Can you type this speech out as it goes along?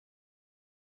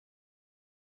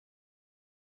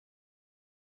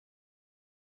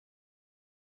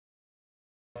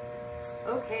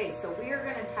Okay, so we are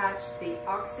going to attach the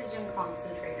oxygen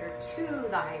concentrator to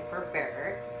the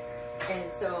hyperbaric.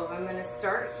 And so I'm going to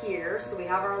start here. So we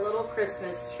have our little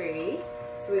Christmas tree.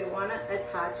 So we want to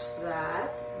attach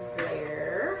that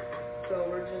there. So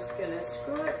we're just going to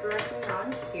screw it directly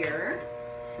on here.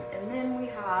 And then we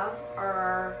have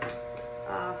our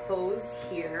hose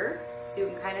here. So you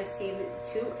can kind of see the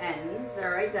two ends.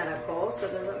 They're identical, so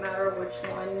it doesn't matter which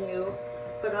one you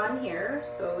put on here.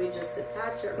 So we just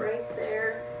attach it right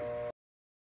there.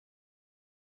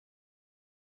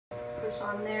 Push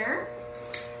on there.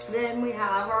 Then we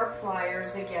have our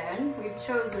pliers again. We've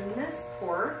chosen this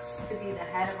port to be the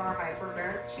head of our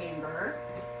hyperbaric chamber.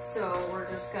 So we're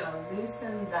just gonna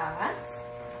loosen that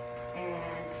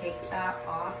and take that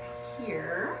off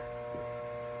here.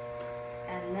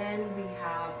 And then we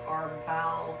have our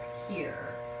valve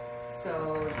here.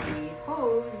 So the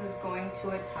hose is going to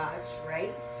attach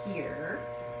right here,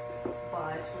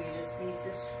 but we just need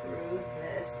to screw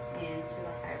this into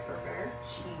the hyperbaric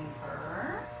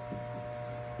chamber.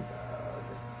 So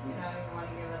just, you want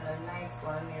to give it a nice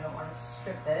one. You don't want to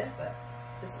strip it, but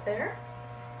just there.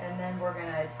 And then we're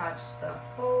going to attach the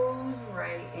hose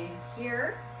right in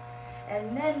here.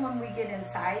 And then when we get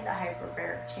inside the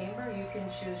hyperbaric chamber, you can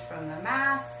choose from the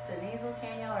mask, the nasal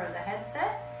cannula, or the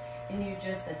headset. And you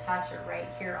just attach it right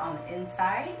here on the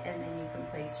inside, and then you can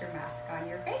place your mask on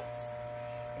your face.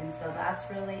 And so that's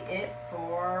really it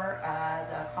for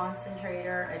the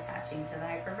concentrator attaching to the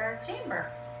hyperbaric chamber.